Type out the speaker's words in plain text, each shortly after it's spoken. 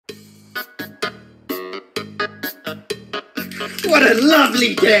What a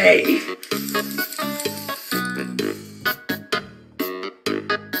lovely day!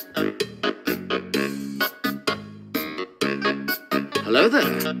 Hello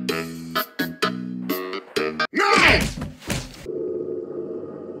there. No!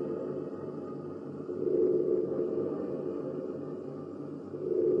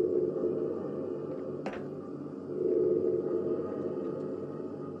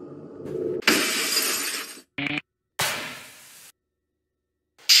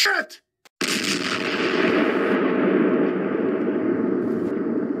 Shit!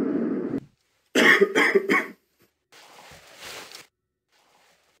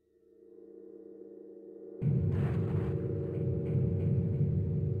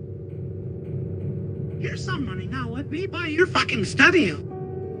 Here's some money. Now let me buy your fucking study.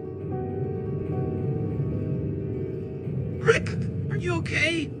 Rick, are you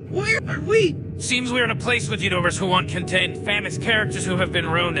okay? Where are we? Seems we're in a place with YouTubers who want content, famous characters who have been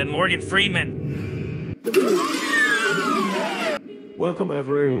ruined, and Morgan Freeman. Welcome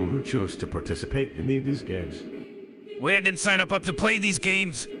everyone who chose to participate in these games. We didn't sign up to play these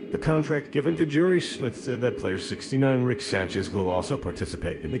games. The contract given to Jury Smith said that player 69 Rick Sanchez will also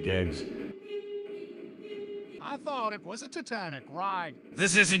participate in the games. I thought it was a Titanic ride.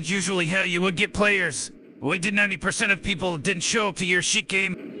 This isn't usually how you would get players. We did 90% of people didn't show up to your shit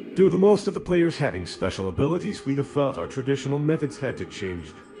game. Due to most of the players having special abilities, we have felt our traditional methods had to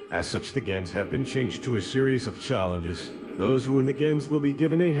change. As such, the games have been changed to a series of challenges. Those who win the games will be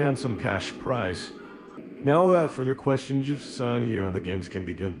given a handsome cash prize. Now without further questions, you sign here and the games can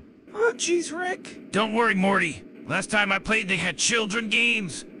begin. Oh jeez, Rick. Don't worry, Morty. Last time I played, they had children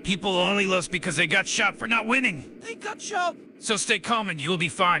games. People only lost because they got shot for not winning. They got shot. So stay calm and you'll be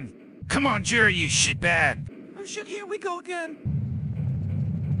fine. Come on, Jerry, you shitbag. Oh shit, here we go again.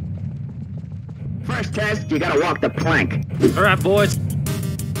 First test, you gotta walk the plank. All right, boys.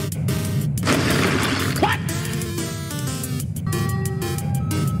 What?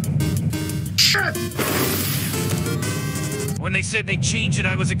 Shit! When they said they changed it,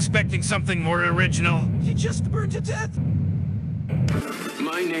 I was expecting something more original. You just burned to death.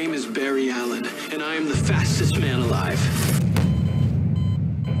 My name is Barry Allen, and I am the fastest man alive.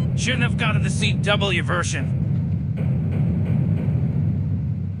 Shouldn't have gotten the CW version.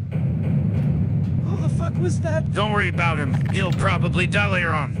 Who the fuck was that? Don't worry about him. He'll probably die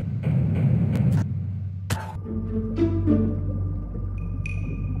later on.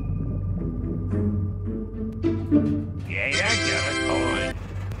 Yeah, I got it, boy.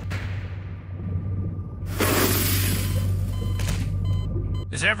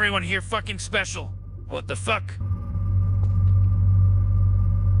 Is everyone here fucking special? What the fuck?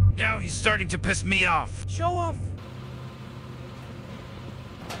 Now he's starting to piss me off. Show off.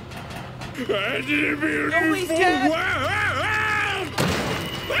 I didn't mean Nobody's dead.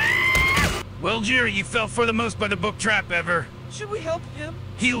 Well, Jerry, you fell for the most by the book trap ever. Should we help him?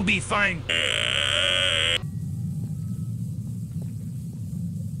 He'll be fine.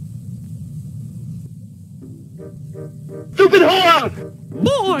 Stupid whore!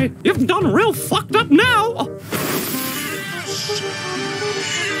 Boy, you've done real fucked up now.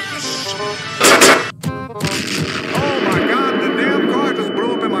 Oh my god, the damn car just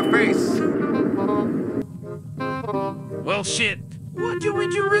blew up in my face. Well, shit. What do we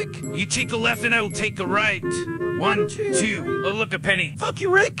do, Rick? You take the left and I will take the right. 1, 2. Oh, look, a penny. Fuck you,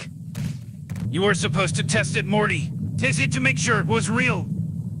 Rick. You were supposed to test it, Morty. Test it to make sure it was real.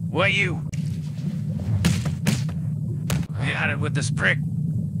 Why you? I had it with this prick.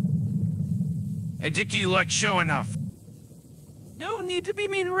 Hey, Dick, do you like showing off? No need to be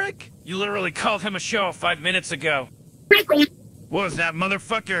mean, Rick. You literally called him a show 5 minutes ago. What was that,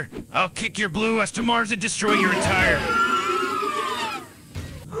 motherfucker? I'll kick your blue ass to Mars and destroy your entire...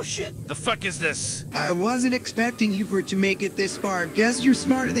 Oh shit. The fuck is this? I wasn't expecting you for to make it this far. Guess you're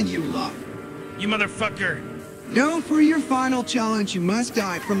smarter than you look. You motherfucker. No, for your final challenge, you must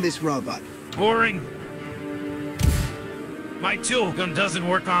die from this robot. Boring. My tool gun doesn't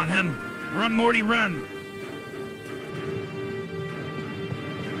work on him. Run, Morty, run.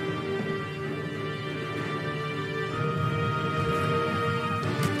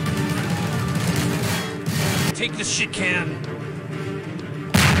 Take this shit can.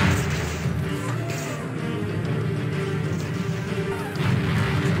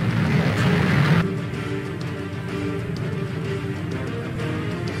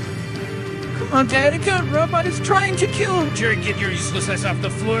 Come on, Daddy, good robot is trying to kill him. Jerry, get your useless ass off the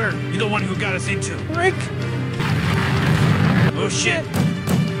floor. You're the one who got us into. Rick. Oh shit.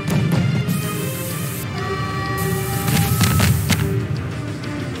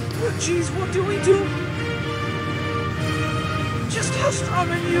 Oh jeez, what do we do? just how strong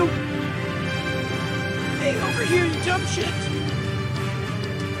are you? Hey, over here, you dumb shit.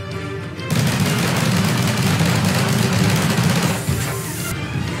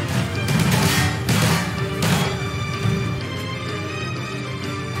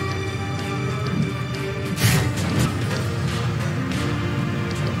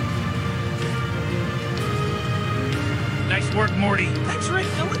 Nice work, Morty. Thanks, Rick.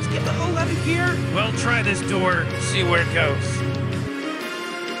 Now let's get the hell out of here. Well, try this door, see where it goes.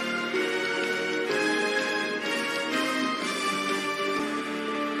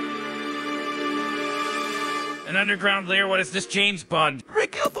 An underground lair? What is this, James Bond?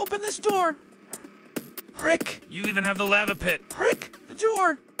 Rick, help open this door. Rick. You even have the lava pit. Rick, the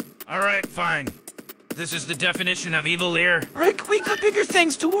door. Alright, fine. This is the definition of evil lair. Rick, we got bigger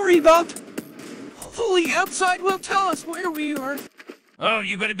things to worry about. Hopefully outside will tell us where we are. Oh,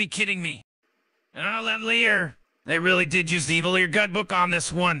 you better be kidding me. Oh, that lair. They really did use the evil lair guidebook on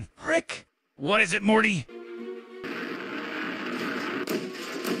this one. Rick. What is it, Morty?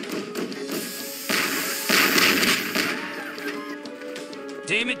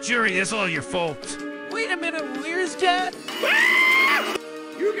 Damn it, Jury, it's all your fault. Wait a minute, where's Dad?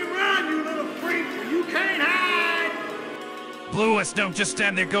 You can run, you little freak, but you can't hide! Blew us, don't just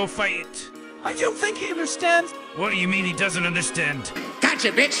stand there, go fight it. I don't think he understands. What do you mean he doesn't understand?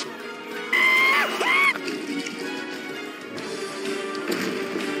 Gotcha, bitch!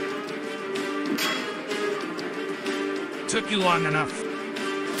 Took you long enough.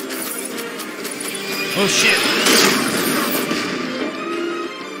 Oh shit!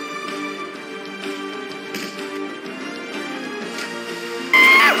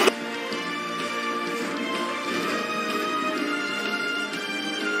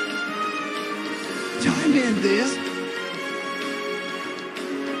 Time to end this.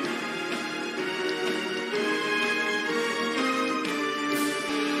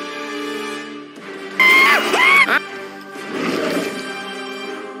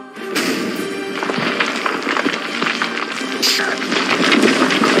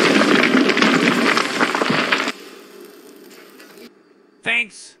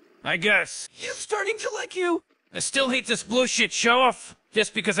 Thanks, I guess. He's starting to like you. I still hate this bullshit show-off.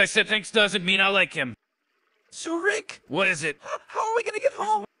 Just because I said thanks doesn't mean I like him. So, Rick, What is it? how are we gonna get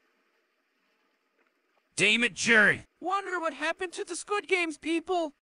home? Damn it, Jerry. Wonder what happened to the Squid Games people.